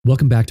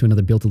Welcome back to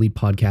another Built to Lead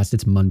podcast.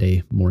 It's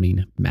Monday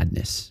Morning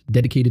Madness,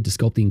 dedicated to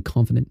sculpting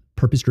confident,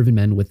 purpose-driven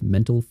men with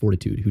mental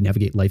fortitude who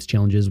navigate life's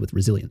challenges with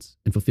resilience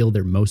and fulfill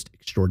their most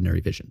extraordinary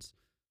visions.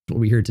 That's what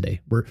we're here today.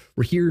 We're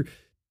here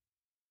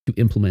to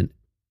implement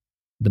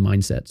the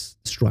mindsets,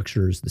 the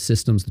structures, the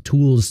systems, the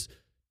tools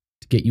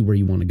to get you where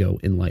you want to go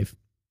in life.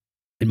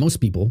 And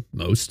most people,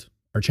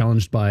 are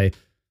challenged by a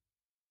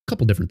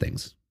couple different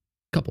things.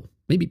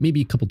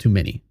 Maybe a couple too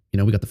many. You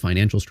know, we got the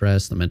financial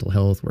stress, the mental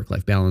health,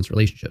 work-life balance,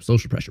 relationships,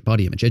 social pressure,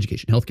 body image,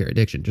 education, healthcare,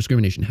 addiction,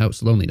 discrimination,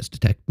 house, loneliness,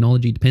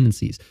 technology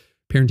dependencies,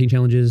 parenting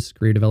challenges,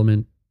 career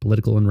development,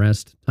 political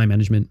unrest, time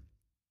management,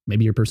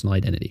 maybe your personal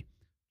identity.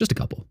 Just a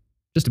couple.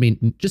 Just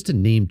to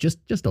name just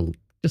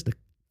a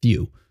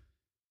few.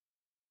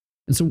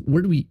 And so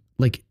where do we,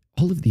 like,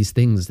 all of these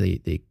things,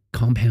 they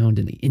compound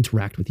and they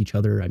interact with each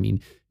other. I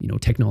mean, you know,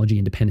 technology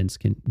and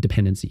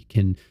dependency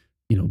can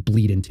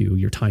bleed into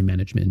your time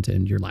management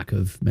and your lack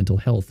of mental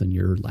health and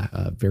your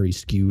very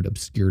skewed,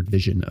 obscured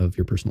vision of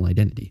your personal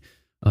identity.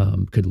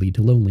 Could lead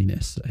to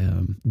loneliness,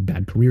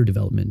 bad career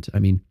development. I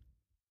mean,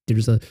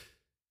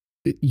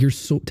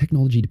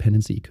 technology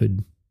dependency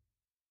could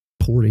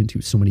pour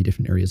into so many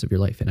different areas of your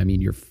life. And I mean,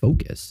 your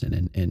focus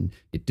and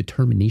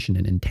determination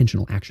and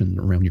intentional action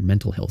around your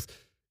mental health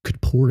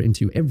could pour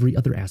into every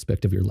other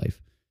aspect of your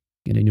life.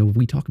 And I know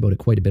we talk about it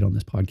quite a bit on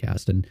this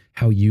podcast and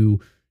how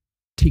you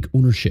take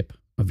ownership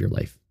of your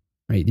life,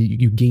 right?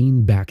 You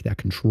gain back that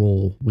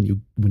control when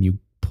you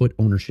put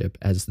ownership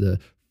as the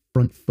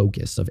front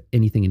focus of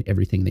anything and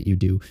everything that you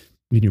do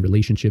in your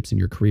relationships, in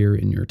your career,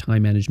 in your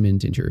time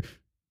management, in your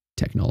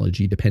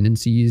technology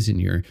dependencies, in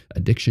your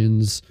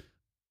addictions,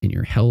 in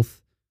your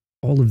health,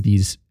 all of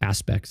these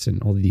aspects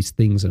and all of these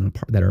things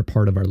that are a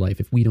part of our life.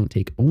 If we don't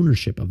take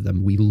ownership of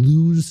them, we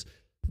lose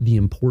the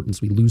importance,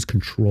 we lose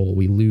control,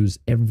 we lose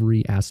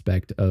every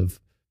aspect of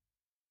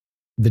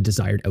the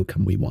desired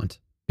outcome we want,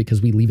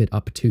 because we leave it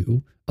up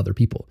to other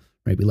people,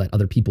 right? We let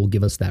other people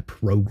give us that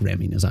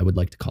programming, as I would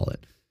like to call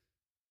it.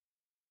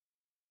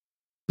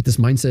 But this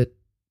mindset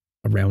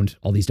around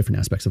all these different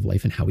aspects of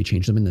life and how we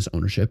change them in this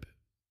ownership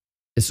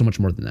is so much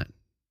more than that,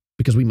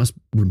 because we must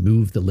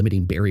remove the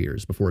limiting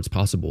barriers before it's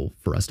possible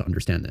for us to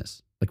understand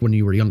this. Like when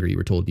you were younger, you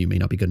were told you may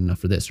not be good enough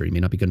for this, or you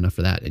may not be good enough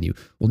for that, and you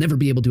will never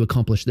be able to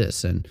accomplish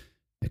this. And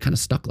it kind of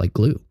stuck like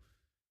glue.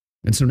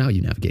 And so now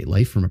you navigate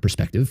life from a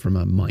perspective, from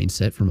a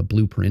mindset, from a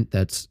blueprint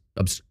that's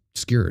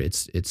obscure.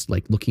 It's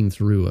like looking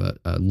through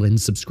a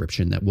lens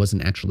subscription that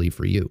wasn't actually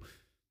for you.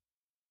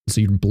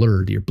 So your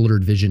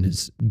blurred vision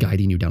is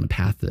guiding you down a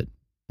path that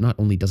not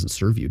only doesn't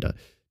serve you,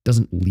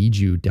 doesn't lead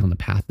you down the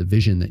path, the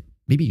vision that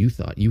maybe you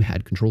thought you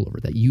had control over,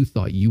 that you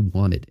thought you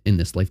wanted in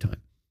this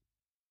lifetime.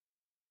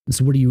 And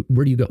so where do you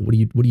go? What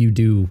do you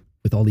do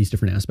with all these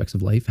different aspects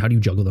of life? How do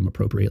you juggle them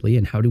appropriately?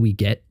 And how do we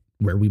get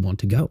where we want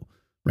to go?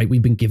 Right?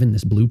 We've been given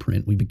this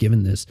blueprint. We've been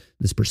given this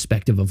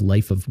perspective of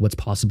life, of what's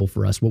possible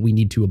for us, what we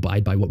need to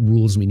abide by, what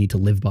rules we need to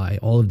live by,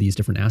 all of these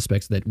different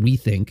aspects that we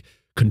think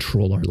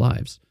control our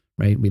lives,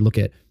 right? We look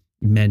at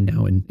men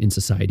now in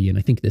society, and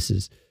I think this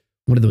is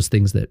one of those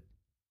things that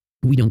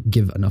we don't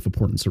give enough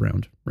importance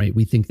around, right?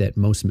 We think that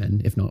most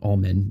men, if not all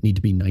men, need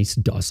to be nice,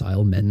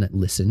 docile men that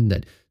listen,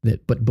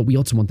 but we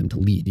also want them to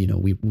lead. You know,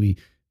 we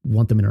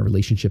want them in our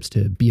relationships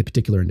to be a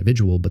particular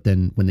individual, but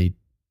then when they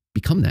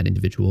become that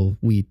individual,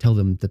 we tell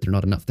them that they're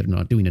not enough, they're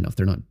not doing enough,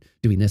 they're not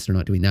doing this, they're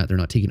not doing that, they're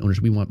not taking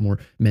ownership. We want more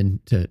men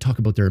to talk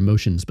about their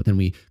emotions, but then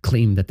we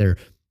claim that they're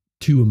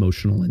too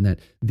emotional and that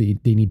they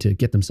need to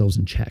get themselves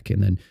in check.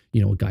 And then,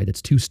 you know, a guy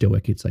that's too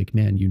stoic, it's like,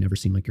 man, you never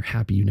seem like you're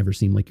happy, you never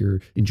seem like you're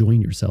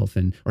enjoying yourself,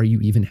 and are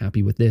you even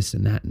happy with this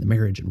and that and the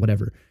marriage and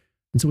whatever.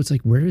 And so it's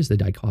like, where is the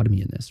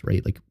dichotomy in this,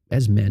 right? Like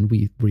as men,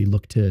 we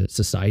look to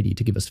society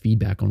to give us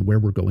feedback on where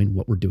we're going,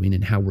 what we're doing,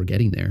 and how we're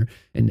getting there,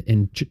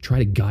 and try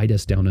to guide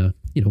us down a,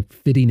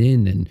 fitting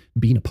in and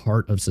being a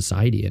part of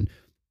society. And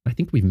I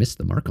think we've missed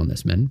the mark on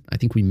this, men. I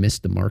think we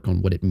missed the mark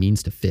on what it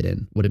means to fit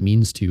in, what it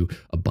means to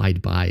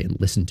abide by and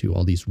listen to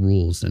all these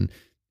rules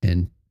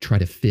and try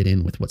to fit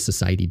in with what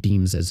society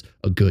deems as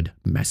a good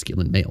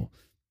masculine male.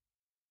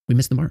 We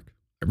missed the mark.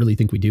 I really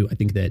think we do. I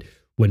think that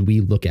when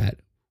we look at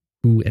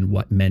who and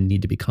what men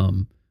need to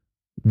become,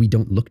 we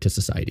don't look to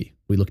society.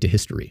 We look to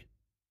history,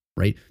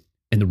 right?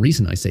 And the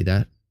reason I say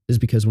that is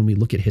because when we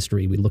look at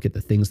history, we look at the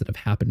things that have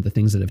happened, the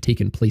things that have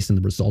taken place and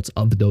the results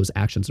of those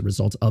actions, the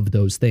results of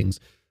those things.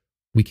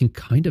 We can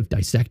kind of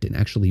dissect and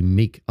actually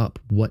make up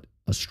what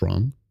a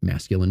strong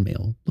masculine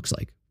male looks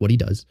like, what he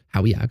does,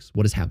 how he acts,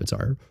 what his habits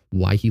are,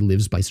 why he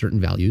lives by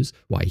certain values,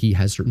 why he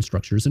has certain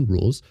structures and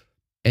rules.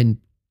 And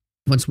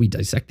once we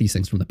dissect these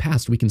things from the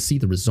past, we can see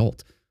the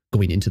result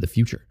going into the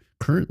future.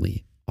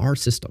 Currently, our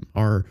system,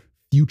 our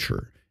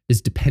future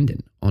is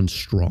dependent on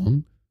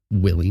strong,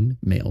 willing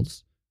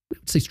males. I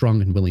would say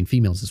strong and willing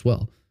females as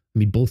well. I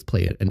mean, both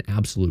play an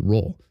absolute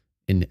role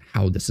in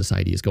how the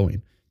society is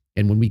going.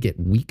 And when we get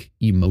weak,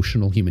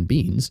 emotional human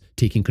beings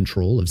taking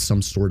control of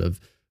some sort of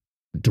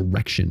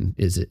direction,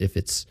 if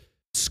it's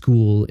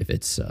school, if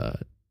it's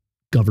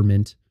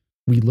government,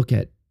 we look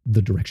at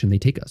the direction they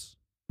take us,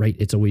 right?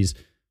 It's always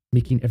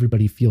making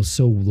everybody feel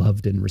so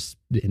loved and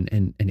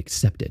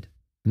accepted.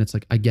 And it's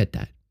like, I get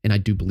that. And I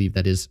do believe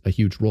that is a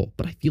huge role,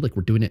 but I feel like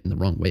we're doing it in the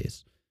wrong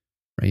ways,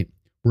 right?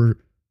 We're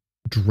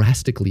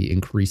drastically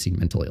increasing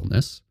mental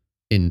illness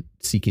in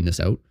seeking this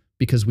out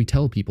because we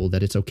tell people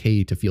that it's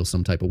okay to feel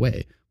some type of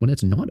way when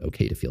it's not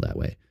okay to feel that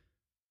way,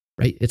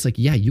 right? It's like,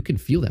 yeah, you can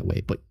feel that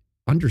way, but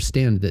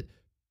understand that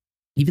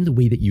even the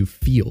way that you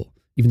feel,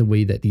 even the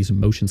way that these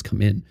emotions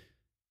come in,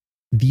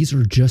 these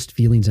are just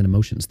feelings and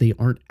emotions. They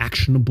aren't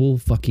actionable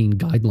fucking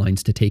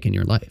guidelines to take in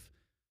your life,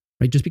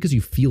 right? Just because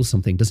you feel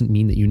something doesn't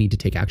mean that you need to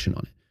take action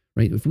on it,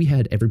 right? If we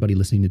had everybody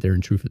listening to their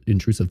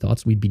intrusive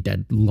thoughts, we'd be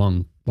dead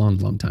long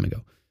time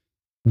ago.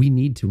 We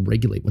need to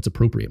regulate what's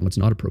appropriate and what's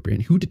not appropriate.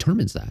 And who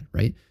determines that,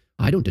 right?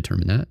 I don't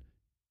determine that.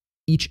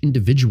 Each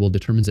individual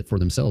determines it for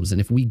themselves. And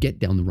if we get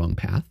down the wrong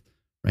path,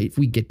 right? If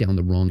we get down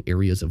the wrong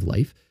areas of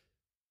life,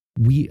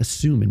 we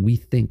assume and we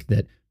think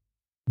that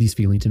these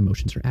feelings and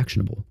emotions are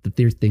actionable, that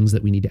they're things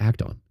that we need to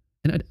act on.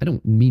 And I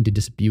don't mean to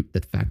dispute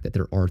the fact that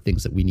there are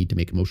things that we need to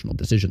make emotional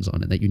decisions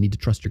on and that you need to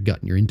trust your gut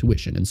and your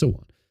intuition and so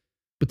on.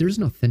 But there's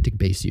an authentic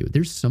base you.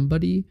 There's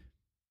somebody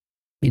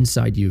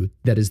inside you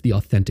that is the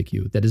authentic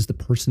you, that is the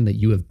person that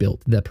you have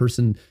built. That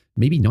person,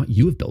 maybe not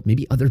you have built,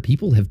 maybe other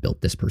people have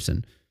built this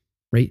person,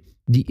 right?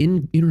 The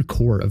inner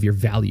core of your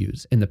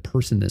values and the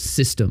person, the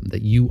system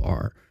that you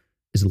are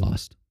is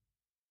lost.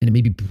 And it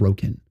may be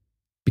broken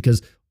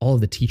because all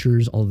of the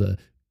teachers, all the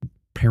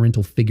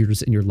parental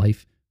figures in your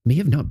life may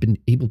have not been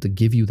able to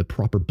give you the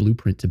proper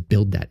blueprint to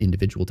build that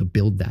individual, to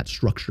build that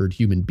structured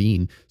human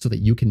being so that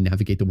you can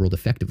navigate the world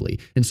effectively.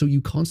 And so you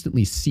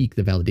constantly seek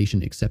the validation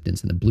and acceptance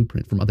and the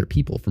blueprint from other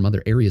people, from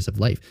other areas of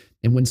life.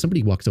 And when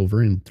somebody walks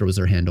over and throws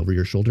their hand over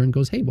your shoulder and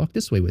goes, hey, walk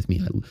this way with me.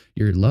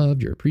 You're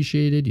loved, you're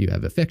appreciated, you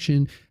have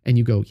affection. And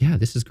you go, yeah,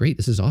 this is great.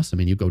 This is awesome.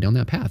 And you go down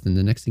that path. And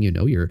the next thing you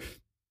know, you're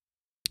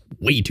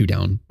way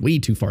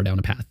too far down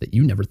a path that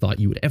you never thought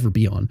you would ever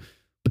be on.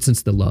 But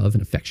since the love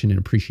and affection and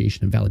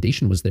appreciation and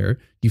validation was there,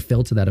 you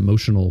fell to that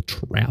emotional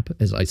trap,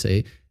 as I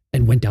say,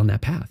 and went down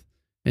that path.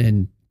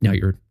 And now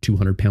you're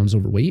 200 pounds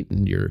overweight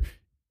and you're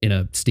in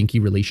a stinky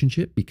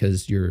relationship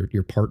because your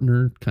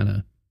partner kind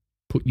of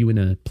put you in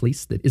a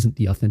place that isn't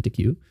the authentic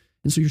you.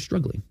 And so you're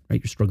struggling, right?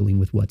 You're struggling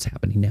with what's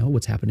happening now,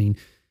 what's happening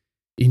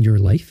in your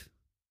life,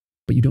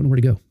 but you don't know where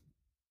to go,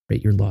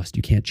 right? You're lost.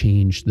 You can't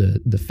change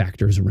the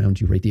factors around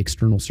you, right? The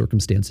external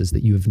circumstances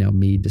that you have now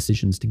made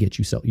decisions to get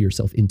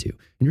yourself into,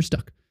 and you're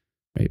stuck,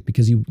 right?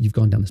 Because you've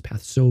gone down this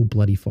path so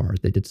bloody far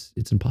that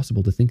it's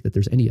impossible to think that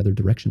there's any other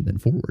direction than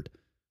forward.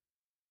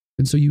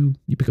 And so you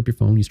pick up your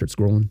phone, you start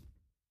scrolling,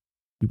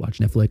 you watch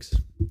Netflix,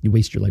 you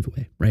waste your life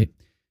away, right?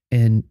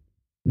 And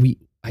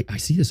I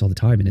see this all the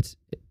time, and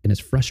it's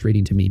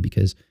frustrating to me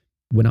because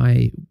when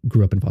I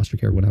grew up in foster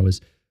care, when I was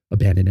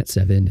abandoned at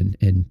 7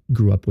 and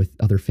grew up with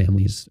other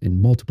families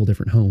in multiple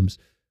different homes,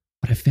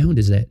 what I found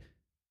is that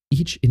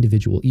each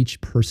individual,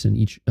 each person,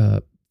 each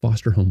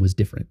foster home was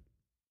different,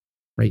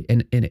 right?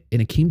 And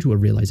it came to a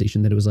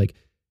realization that it was like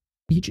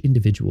each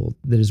individual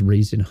that is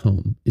raised in a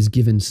home is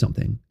given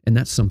something, and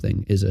that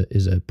something is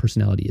a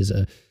personality, is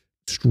a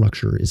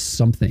structure, is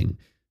something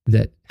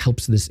that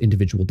helps this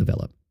individual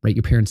develop, right?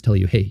 Your parents tell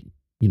you, hey,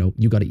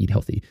 you got to eat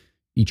healthy.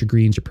 Eat your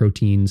greens, your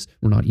proteins.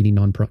 We're not eating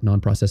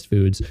non-processed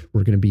foods.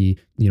 We're going to be,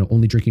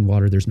 only drinking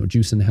water. There's no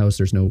juice in the house.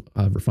 There's no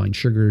refined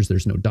sugars.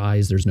 There's no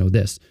dyes. There's no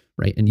this,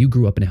 right? And you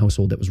grew up in a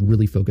household that was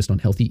really focused on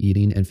healthy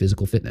eating and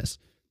physical fitness.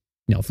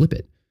 Now flip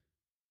it.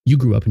 You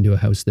grew up into a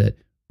house that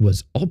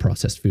was all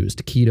processed foods,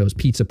 taquitos,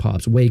 pizza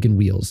pops, wagon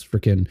wheels,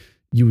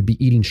 you would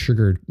be eating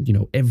sugar,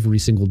 every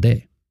single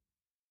day.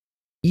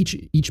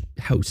 Each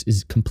house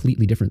is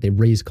completely different. They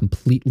raise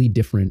completely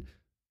different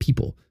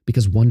people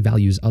because one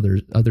values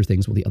other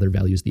things while the other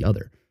values the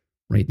other,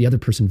 right? The other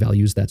person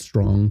values that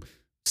strong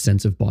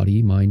sense of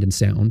body, mind, and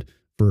sound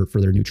for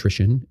their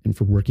nutrition and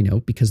for working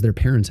out because their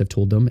parents have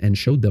told them and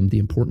showed them the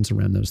importance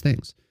around those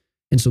things.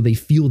 And so they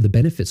feel the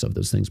benefits of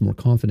those things, more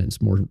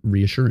confidence, more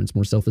reassurance,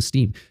 more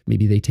self-esteem.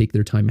 Maybe they take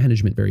their time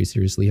management very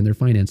seriously and their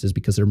finances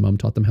because their mom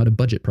taught them how to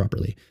budget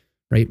properly,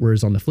 right?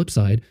 Whereas on the flip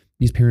side,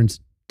 these parents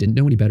didn't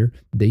know any better.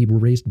 They were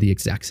raised the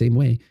exact same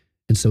way.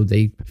 And so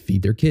they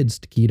feed their kids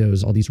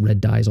taquitos, all these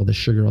red dyes, all this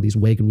sugar, all these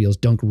wagon wheels,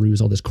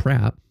 Dunkaroos, all this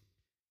crap.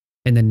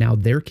 And then now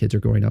their kids are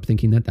growing up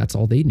thinking that that's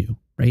all they knew,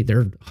 right?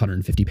 They're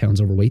 150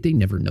 pounds overweight. They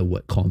never know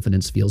what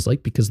confidence feels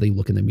like because they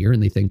look in the mirror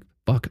and they think,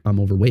 fuck,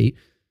 I'm overweight.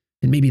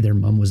 And maybe their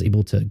mom was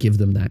able to give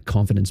them that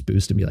confidence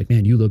boost and be like,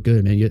 man, you look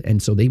good, man.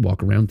 And so they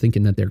walk around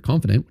thinking that they're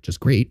confident, which is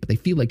great, but they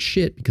feel like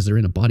shit because they're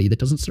in a body that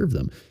doesn't serve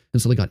them.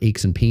 And so they got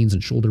aches and pains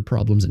and shoulder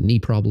problems and knee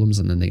problems.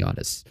 And then they got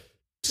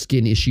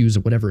skin issues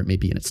or whatever it may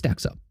be. And it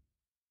stacks up.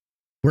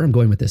 Where I'm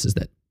going with this is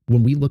that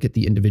when we look at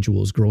the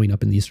individuals growing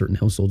up in these certain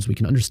households, we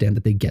can understand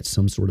that they get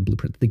some sort of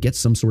blueprint, they get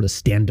some sort of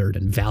standard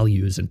and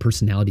values and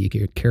personality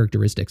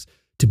characteristics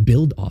to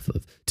build off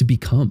of, to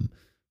become,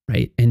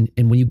 right? And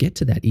when you get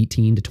to that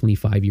 18 to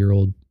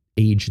 25-year-old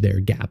age there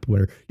gap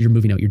where you're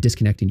moving out, you're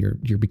disconnecting,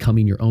 you're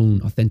becoming your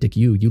own authentic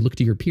you look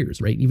to your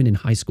peers, right? Even in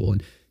high school.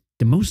 And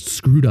the most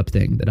screwed up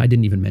thing that I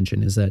didn't even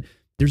mention is that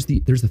there's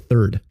the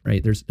third,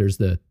 right? There's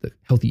the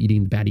healthy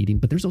eating, the bad eating,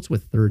 but there's also a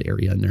third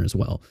area in there as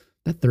well.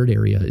 That third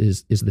area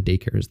is the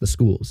daycare, is the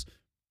schools,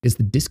 is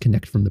the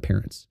disconnect from the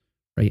parents,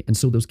 right? And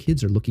so those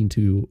kids are looking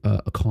to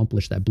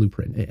accomplish that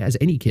blueprint, as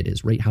any kid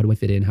is, right? How do I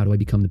fit in? How do I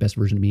become the best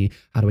version of me?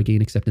 How do I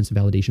gain acceptance and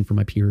validation from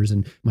my peers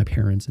and my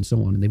parents and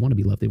so on? And they want to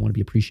be loved. They want to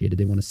be appreciated.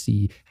 They want to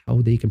see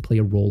how they can play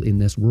a role in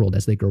this world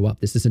as they grow up.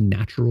 This is a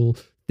natural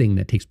thing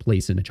that takes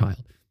place in a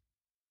child.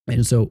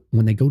 And so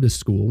when they go to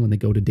school, when they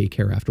go to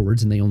daycare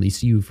afterwards, and they only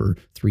see you for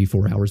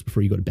 3-4 hours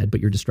before you go to bed,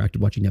 but you're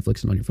distracted watching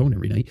Netflix and on your phone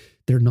every night,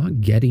 they're not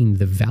getting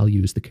the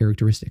values, the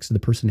characteristics, the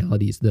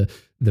personalities, the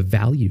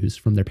values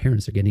from their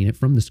parents. They're getting it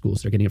from the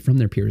schools. They're getting it from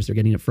their peers. They're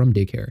getting it from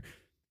daycare.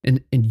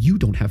 And you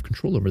don't have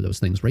control over those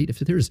things, right? If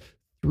there's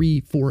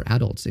 3-4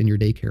 adults in your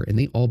daycare and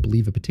they all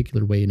believe a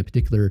particular way in a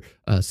particular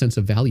sense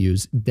of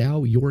values,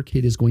 now your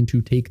kid is going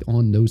to take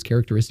on those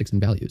characteristics and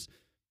values.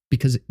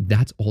 Because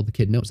that's all the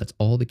kid knows. That's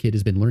all the kid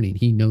has been learning.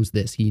 He knows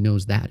this, he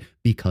knows that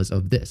because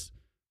of this,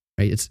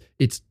 right?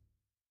 It's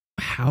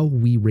how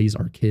we raise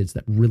our kids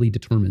that really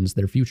determines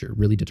their future,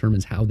 really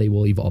determines how they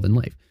will evolve in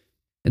life.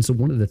 And so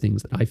one of the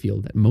things that I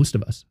feel that most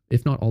of us,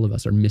 if not all of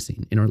us, are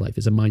missing in our life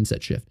is a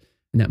mindset shift.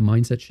 And that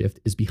mindset shift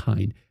is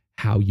behind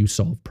how you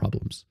solve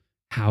problems,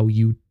 how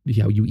you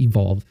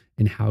evolve,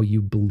 and how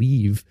you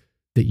believe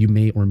that you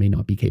may or may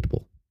not be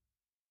capable.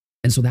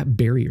 And so that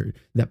barrier,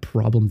 that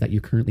problem that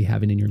you're currently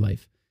having in your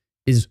life,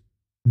 is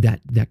that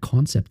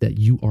concept that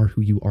you are who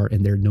you are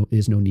and there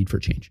is no need for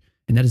change.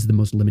 And that is the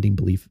most limiting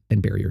belief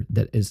and barrier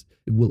that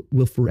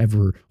will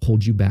forever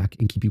hold you back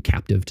and keep you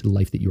captive to the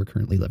life that you are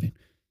currently living.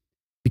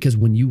 Because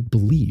when you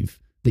believe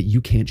that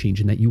you can't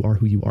change and that you are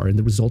who you are and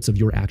the results of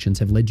your actions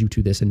have led you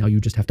to this and now you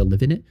just have to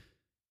live in it,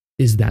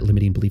 is that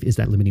limiting belief, is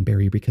that limiting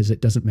barrier, because it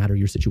doesn't matter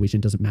your situation,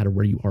 it doesn't matter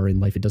where you are in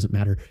life, it doesn't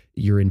matter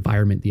your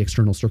environment, the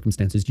external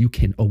circumstances, you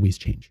can always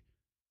change.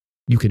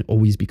 You can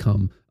always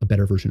become a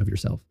better version of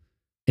yourself.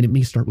 And it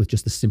may start with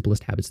just the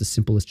simplest habits, the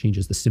simplest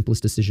changes, the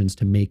simplest decisions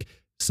to make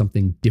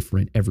something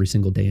different every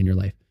single day in your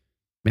life.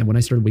 Man, when I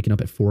started waking up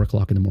at 4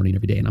 o'clock in the morning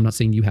every day, and I'm not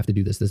saying you have to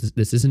do this.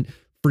 This isn't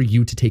for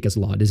you to take as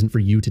law. It isn't for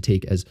you to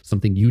take as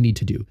something you need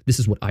to do. This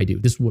is what I do.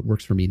 This is what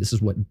works for me. This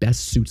is what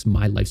best suits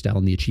my lifestyle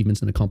and the achievements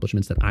and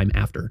accomplishments that I'm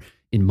after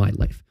in my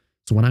life.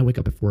 So when I wake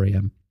up at 4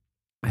 a.m.,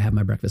 I have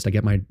my breakfast. I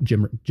get my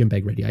gym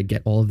bag ready. I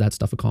get all of that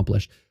stuff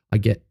accomplished. I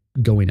get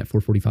going at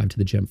 4:45 to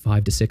the gym.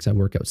 5 to 6, I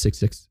work out. 6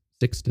 to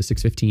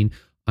 6:15.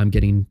 I'm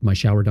getting my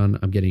shower done.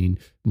 I'm getting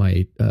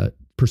my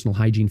personal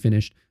hygiene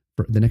finished.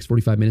 For the next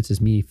 45 minutes is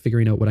me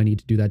figuring out what I need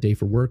to do that day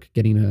for work,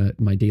 getting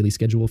my daily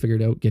schedule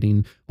figured out,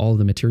 getting all of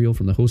the material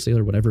from the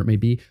wholesaler, whatever it may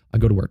be. I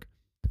go to work.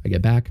 I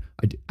get back.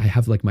 I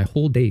have like my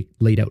whole day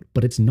laid out,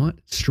 but it's not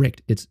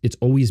strict. It's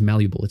always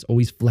malleable. It's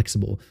always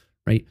flexible,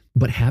 right?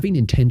 But having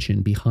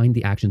intention behind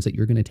the actions that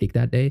you're going to take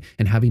that day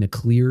and having a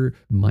clear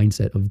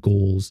mindset of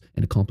goals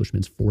and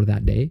accomplishments for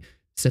that day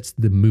sets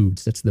the mood,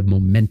 sets the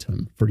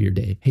momentum for your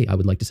day. Hey, I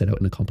would like to set out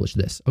and accomplish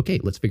this. Okay,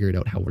 let's figure it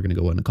out how we're going to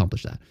go and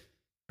accomplish that,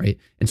 right?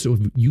 And so if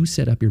you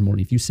set up your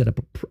morning, if you set up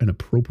an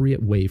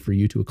appropriate way for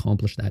you to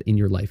accomplish that in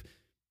your life,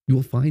 you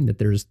will find that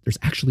there's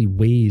actually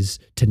ways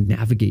to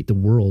navigate the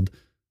world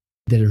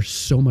that are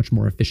so much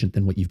more efficient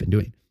than what you've been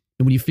doing.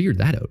 And when you figured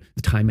that out,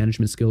 the time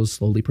management skills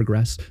slowly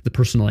progress, the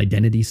personal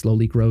identity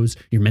slowly grows,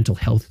 your mental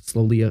health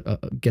slowly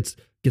gets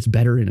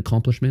better in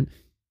accomplishment.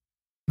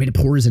 Right? It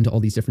pours into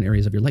all these different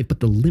areas of your life. But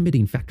the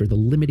limiting factor, the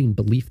limiting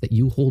belief that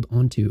you hold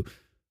on to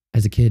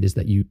as a kid is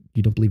that you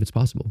don't believe it's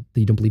possible, that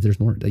you don't believe there's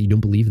more, that you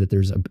don't believe that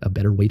there's a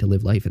better way to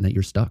live life and that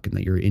you're stuck and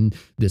that you're in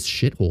this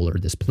shithole or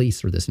this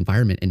place or this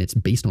environment and it's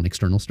based on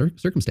external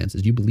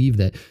circumstances. You believe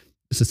that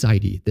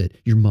society, that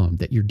your mom,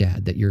 that your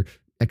dad, that your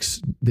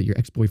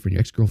ex-boyfriend,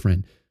 your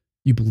ex-girlfriend,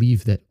 you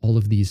believe that all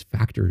of these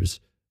factors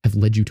have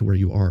led you to where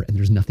you are and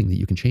there's nothing that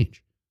you can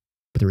change.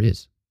 But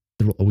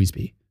there will always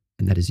be,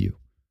 and that is you.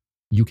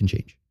 You can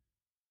change.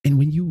 And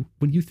when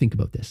you think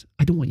about this,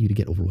 I don't want you to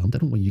get overwhelmed. I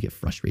don't want you to get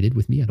frustrated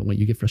with me. I don't want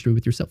you to get frustrated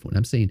with yourself. When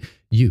I'm saying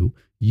you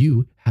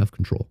have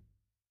control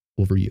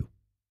over you.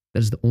 That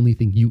is the only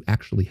thing you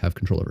actually have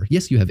control over.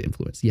 Yes, you have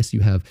influence. Yes,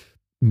 you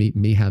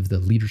may have the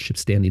leadership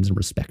standings and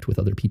respect with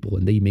other people,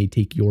 and they may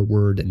take your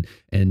word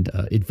and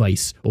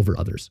advice over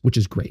others, which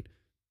is great.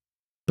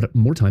 But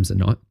more times than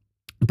not,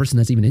 the person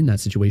that's even in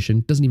that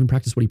situation doesn't even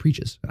practice what he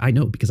preaches. I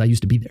know because I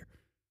used to be there.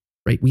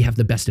 Right? We have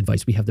the best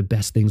advice. We have the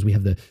best things. We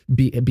have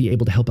be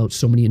able to help out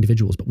so many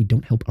individuals, but we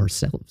don't help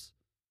ourselves.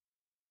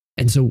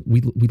 And so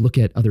we look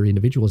at other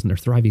individuals and they're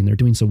thriving. They're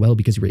doing so well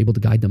because you were able to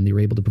guide them. You were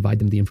able to provide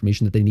them the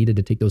information that they needed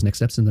to take those next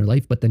steps in their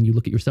life. But then you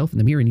look at yourself in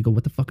the mirror and you go,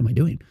 what the fuck am I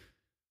doing?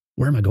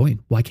 Where am I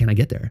going? Why can't I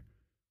get there?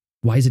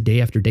 Why is it day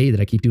after day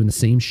that I keep doing the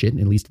same shit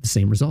and it leads to the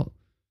same result?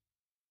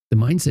 The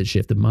mindset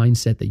shift, the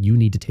mindset that you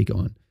need to take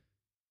on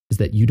is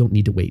that you don't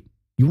need to wait.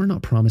 You are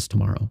not promised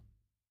tomorrow.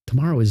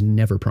 Tomorrow is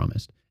never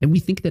promised. And we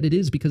think that it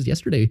is because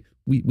yesterday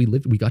we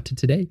got to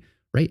today,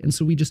 right? And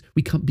so we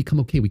become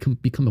okay. We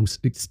become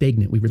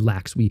stagnant. We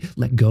relax. We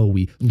let go.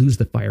 We lose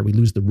the fire. We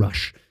lose the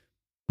rush.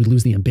 We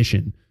lose the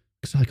ambition.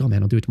 It's like, oh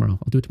man, I'll do it tomorrow.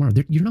 I'll do it tomorrow.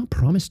 You're not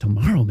promised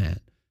tomorrow, man.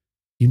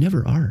 You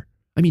never are.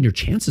 I mean, your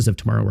chances of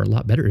tomorrow are a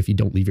lot better if you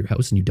don't leave your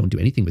house and you don't do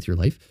anything with your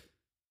life.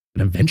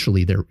 And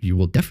eventually you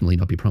will definitely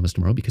not be promised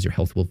tomorrow because your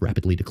health will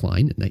rapidly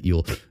decline and that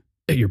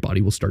your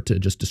body will start to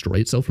just destroy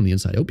itself from the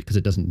inside out because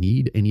it doesn't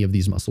need any of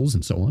these muscles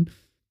and so on.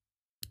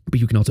 But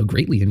you can also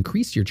greatly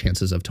increase your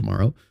chances of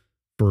tomorrow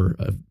for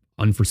an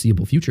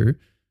unforeseeable future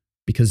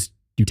because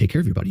you take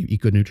care of your body, you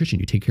eat good nutrition,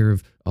 you take care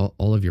of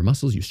all of your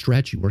muscles, you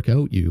stretch, you work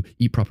out, you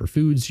eat proper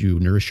foods, you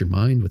nourish your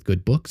mind with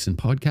good books and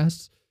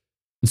podcasts.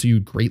 And so you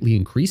greatly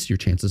increase your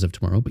chances of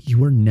tomorrow, but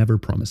you are never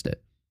promised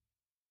it.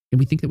 And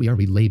we think that we are,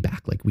 we lay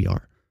back like we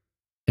are.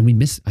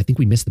 And I think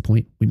we miss the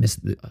point. We miss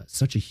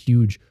such a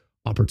huge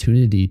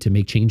opportunity to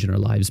make change in our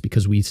lives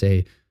because we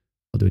say,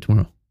 I'll do it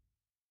tomorrow,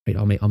 right?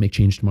 I'll make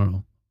change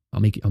tomorrow.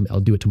 I'll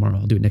do it tomorrow.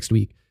 I'll do it next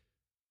week,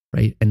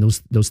 right? And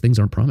those things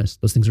aren't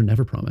promised. Those things are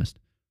never promised,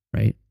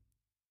 right?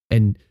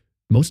 And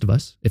most of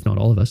us, if not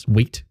all of us,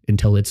 wait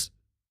until it's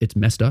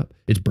messed up,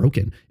 it's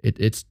broken,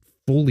 it's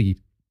fully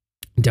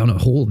down a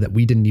hole that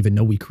we didn't even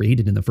know we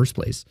created in the first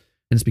place.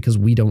 And it's because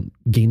we don't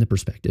gain the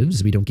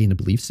perspectives, we don't gain the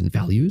beliefs and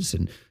values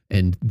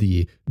and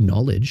the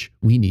knowledge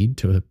we need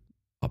to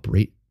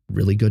operate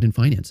really good in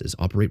finances,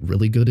 operate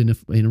really good in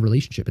a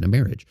relationship, in a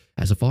marriage,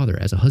 as a father,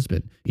 as a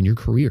husband, in your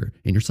career,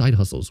 in your side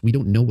hustles. We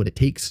don't know what it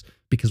takes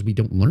because we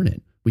don't learn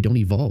it. We don't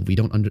evolve. We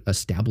don't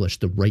establish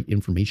the right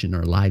information in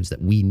our lives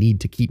that we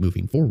need to keep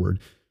moving forward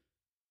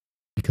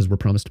because we're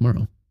promised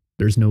tomorrow.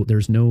 There's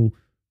no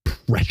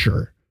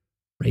pressure,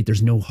 right?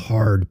 There's no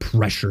hard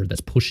pressure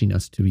that's pushing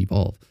us to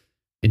evolve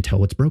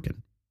until it's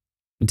broken,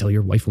 until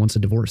your wife wants a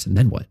divorce. And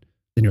then what?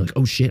 Then you're like,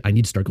 oh shit, I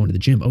need to start going to the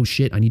gym. Oh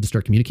shit, I need to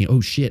start communicating.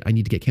 Oh shit, I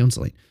need to get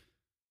counseling.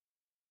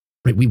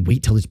 Right? We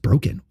wait till it's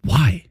broken.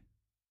 Why?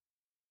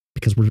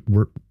 Because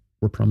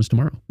we're promised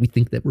tomorrow. We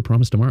think that we're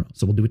promised tomorrow.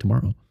 So we'll do it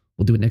tomorrow.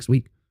 We'll do it next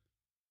week.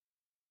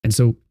 And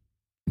so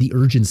the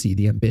urgency,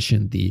 the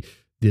ambition, the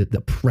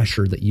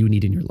pressure that you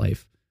need in your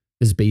life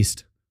is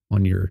based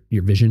on your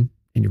vision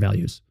and your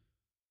values,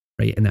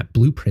 right? And that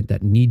blueprint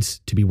that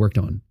needs to be worked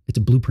on. It's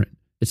a blueprint.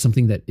 It's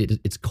something that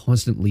it's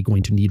constantly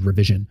going to need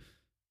revision.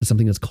 It's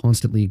something that's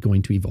constantly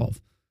going to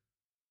evolve.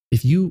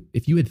 If you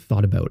had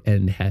thought about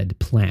and had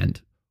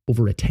planned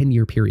over a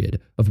 10-year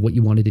period of what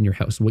you wanted in your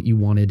house, what you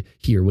wanted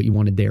here, what you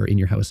wanted there in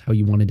your house, how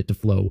you wanted it to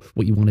flow,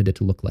 what you wanted it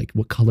to look like,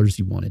 what colors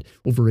you wanted.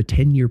 Over a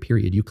 10-year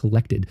period, you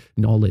collected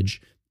knowledge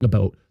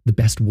about the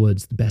best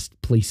woods, the best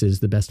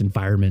places, the best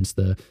environments,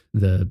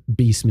 the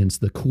basements,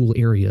 the cool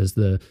areas,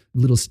 the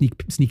little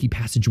sneaky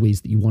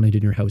passageways that you wanted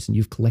in your house. And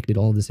you've collected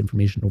all of this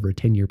information over a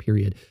 10-year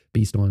period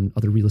based on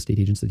other real estate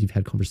agents that you've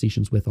had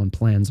conversations with, on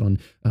plans, on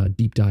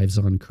deep dives,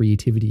 on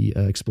creativity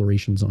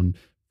explorations, on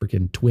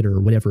freaking Twitter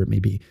or whatever it may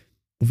be.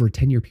 Over a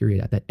 10-year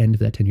period, at that end of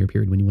that 10-year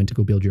period, when you went to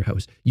go build your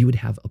house, you would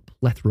have a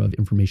plethora of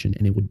information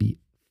and it would be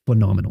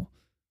phenomenal.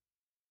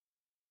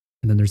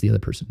 And then there's the other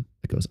person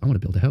that goes, I want to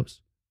build a house.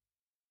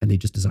 And they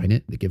just design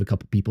it. They give a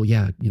couple people,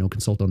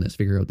 consult on this,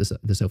 figure out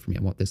this out for me.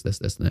 I want this, and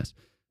this. And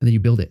then you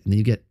build it. And then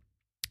you get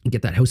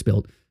that house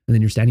built. And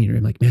then you're standing here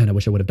and like, man, I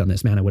wish I would have done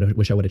this. Man,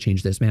 wish I would have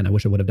changed this. Man, I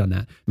wish I would have done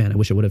that. Man, I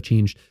wish I would have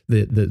changed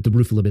the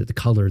roof a little bit, the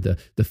color,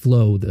 the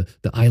flow, the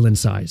island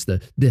size,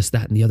 the this,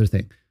 that, and the other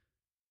thing.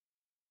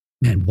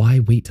 Man, why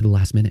wait to the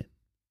last minute?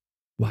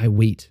 Why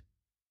wait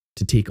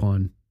to take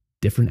on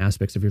different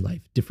aspects of your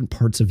life, different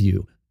parts of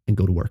you, and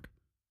go to work?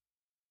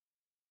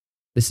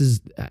 This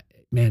is,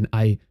 man,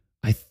 I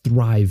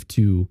thrive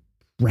to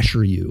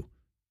pressure you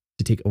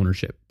to take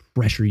ownership,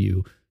 pressure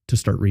you to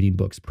start reading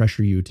books,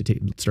 pressure you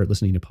to start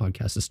listening to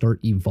podcasts, to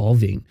start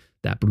evolving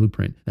that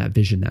blueprint, that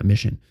vision, that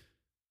mission.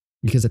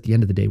 Because at the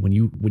end of the day, when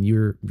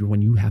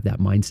you have that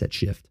mindset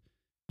shift,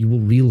 you will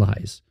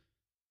realize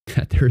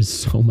that there is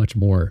so much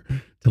more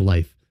to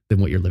life than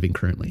what you're living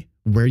currently.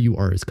 Where you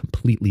are is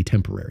completely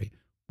temporary.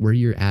 Where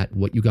you're at,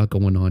 what you got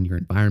going on, your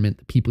environment,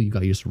 the people you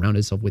got you surround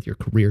yourself with, your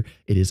career,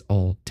 it is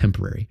all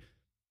temporary,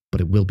 but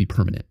it will be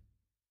permanent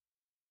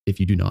if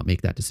you do not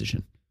make that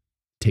decision.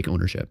 Take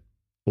ownership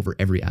over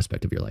every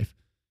aspect of your life.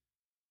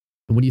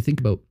 And when you think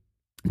about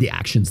the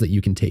actions that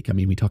you can take, I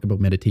mean, we talk about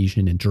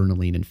meditation and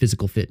journaling and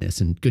physical fitness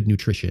and good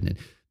nutrition. And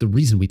the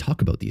reason we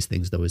talk about these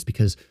things, though, is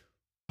because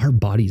our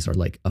bodies are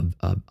like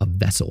a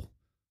vessel,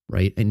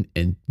 right?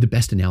 And the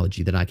best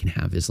analogy that I can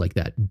have is like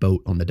that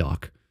boat on the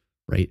dock,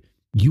 right?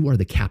 You are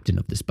the captain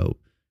of this boat,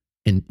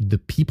 and the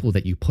people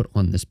that you put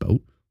on this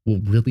boat will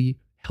really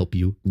help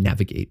you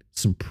navigate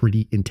some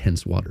pretty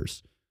intense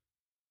waters,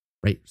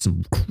 right?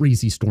 Some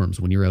crazy storms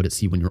when you're out at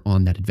sea, when you're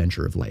on that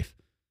adventure of life.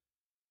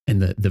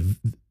 And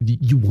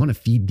you want to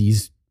feed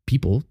these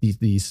people,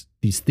 these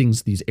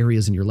things, these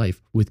areas in your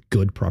life with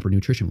good, proper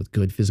nutrition, with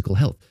good physical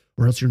health,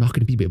 or else you're not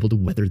going to be able to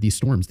weather these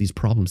storms, these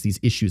problems, these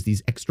issues,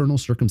 these external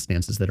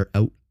circumstances that are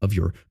out of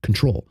your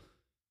control.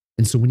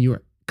 And so when you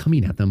are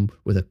coming at them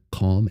with a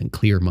calm and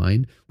clear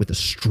mind, with a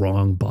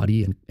strong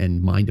body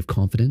and mind of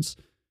confidence,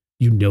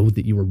 you know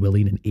that you are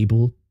willing and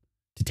able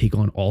to take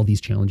on all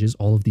these challenges,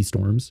 all of these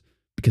storms,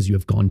 because you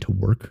have gone to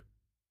work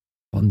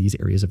on these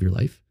areas of your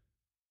life.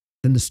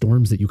 Then the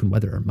storms that you can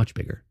weather are much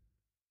bigger,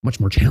 much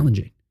more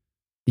challenging.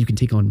 You can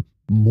take on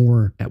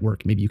more at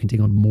work. Maybe you can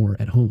take on more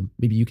at home.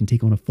 Maybe you can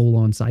take on a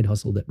full-on side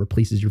hustle that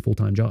replaces your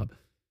full-time job.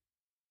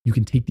 You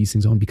can take these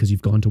things on because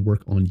you've gone to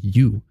work on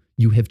you.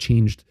 You have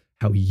changed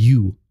how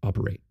you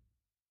operate,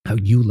 how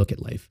you look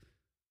at life.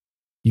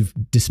 You've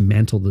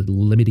dismantled the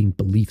limiting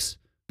beliefs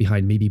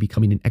behind maybe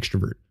becoming an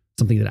extrovert,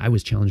 something that I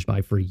was challenged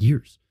by for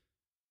years.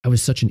 I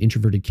was such an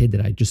introverted kid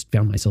that I just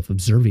found myself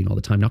observing all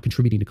the time, not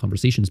contributing to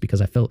conversations because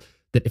I felt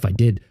that if I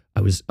did,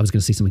 I was going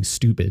to say something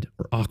stupid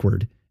or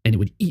awkward, and it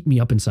would eat me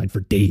up inside for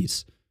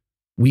days,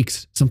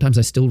 weeks. Sometimes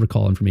I still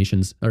recall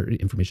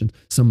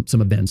some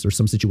events or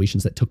some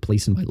situations that took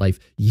place in my life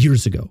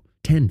years ago,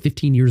 10,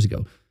 15 years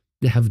ago,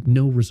 that have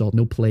no result,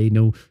 no play,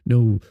 no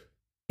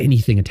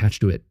anything attached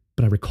to it.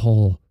 But I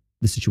recall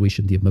the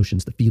situation, the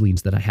emotions, the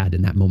feelings that I had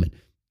in that moment,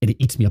 and it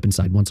eats me up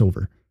inside once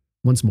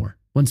more.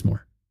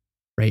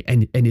 Right.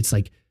 And it's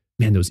like,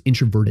 man, those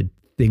introverted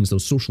things,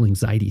 those social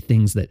anxiety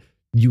things that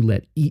you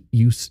let eat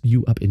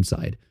you up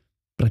inside.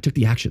 But I took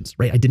the actions,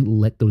 right? I didn't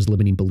let those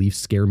limiting beliefs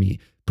scare me,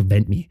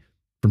 prevent me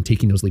from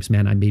taking those leaps.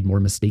 Man, I made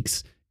more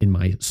mistakes in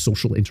my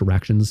social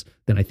interactions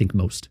than I think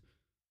most.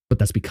 But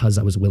that's because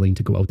I was willing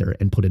to go out there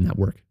and put in that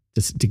work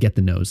to get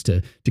the no's,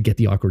 to get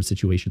the awkward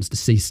situations, to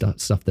say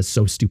stuff that's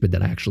so stupid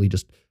that I actually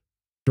just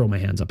throw my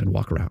hands up and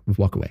walk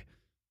away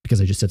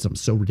because I just said something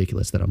so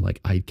ridiculous that I'm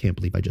like, I can't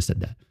believe I just said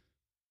that.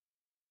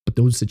 But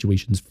those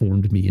situations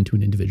formed me into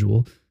an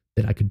individual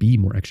that I could be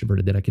more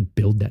extroverted, that I could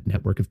build that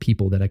network of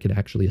people, that I could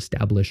actually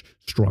establish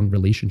strong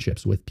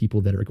relationships with people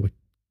that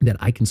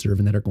I can serve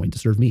and that are going to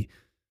serve me.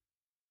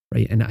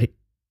 Right. And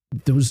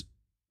those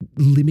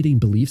limiting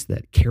beliefs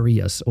that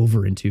carry us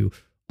over into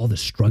all the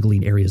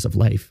struggling areas of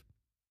life,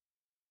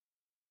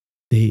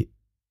 they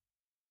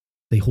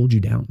hold you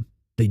down.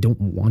 They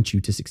don't want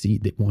you to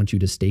succeed. They want you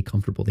to stay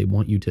comfortable. They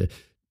want you to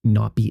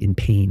not be in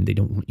pain. They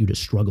don't want you to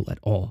struggle at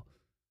all.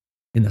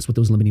 And that's what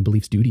those limiting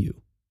beliefs do to you,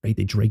 right?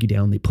 They drag you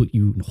down, they put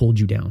you and hold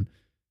you down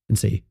and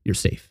say, you're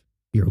safe.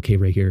 You're okay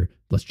right here.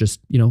 Let's just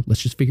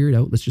figure it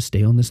out. Let's just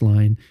stay on this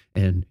line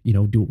and,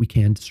 do what we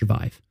can to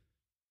survive.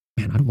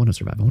 Man, I don't want to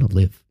survive. I want to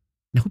live.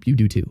 And I hope you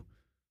do too.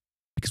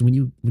 Because when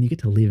you get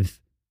to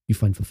live, you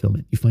find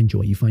fulfillment, you find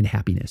joy, you find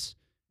happiness.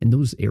 And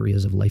those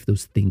areas of life,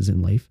 those things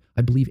in life,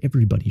 I believe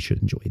everybody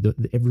should enjoy.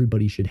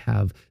 Everybody should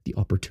have the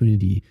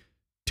opportunity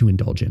to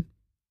indulge in.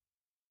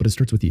 But it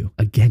starts with you.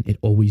 Again, it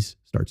always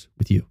starts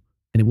with you.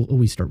 And it will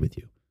always start with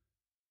you.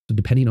 So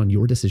depending on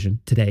your decision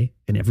today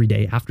and every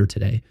day after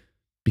today,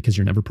 because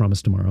you're never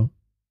promised tomorrow,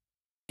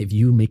 if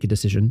you make a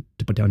decision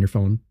to put down your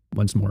phone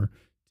once more,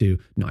 to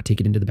not take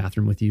it into the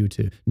bathroom with you,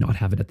 to not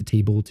have it at the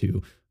table,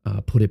 to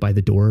put it by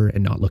the door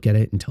and not look at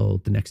it until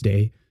the next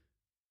day,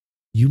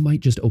 you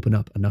might just open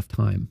up enough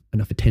time,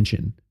 enough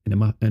attention,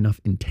 and enough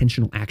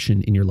intentional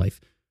action in your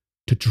life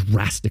to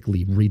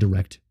drastically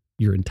redirect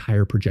your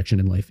entire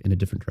projection in life in a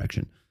different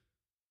direction.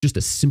 Just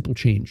a simple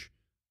change,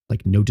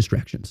 like no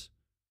distractions,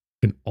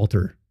 can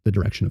alter the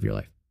direction of your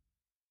life.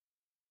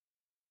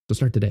 So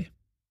start today.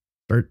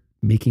 Start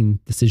making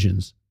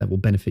decisions that will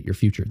benefit your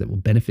future, that will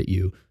benefit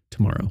you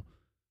tomorrow.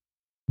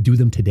 Do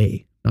them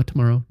today, not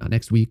tomorrow, not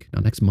next week,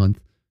 not next month,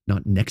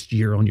 not next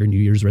year on your New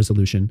Year's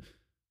resolution.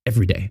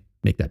 Every day,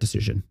 make that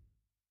decision.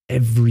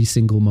 Every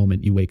single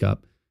moment you wake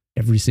up,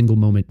 every single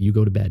moment you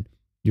go to bed,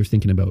 you're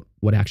thinking about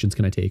what actions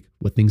can I take?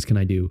 What things can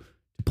I do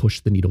to push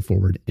the needle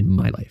forward in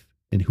my life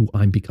and who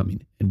I'm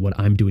becoming and what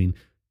I'm doing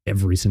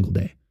every single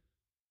day.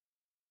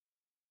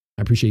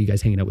 I appreciate you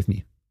guys hanging out with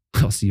me.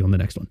 I'll see you on the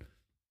next one.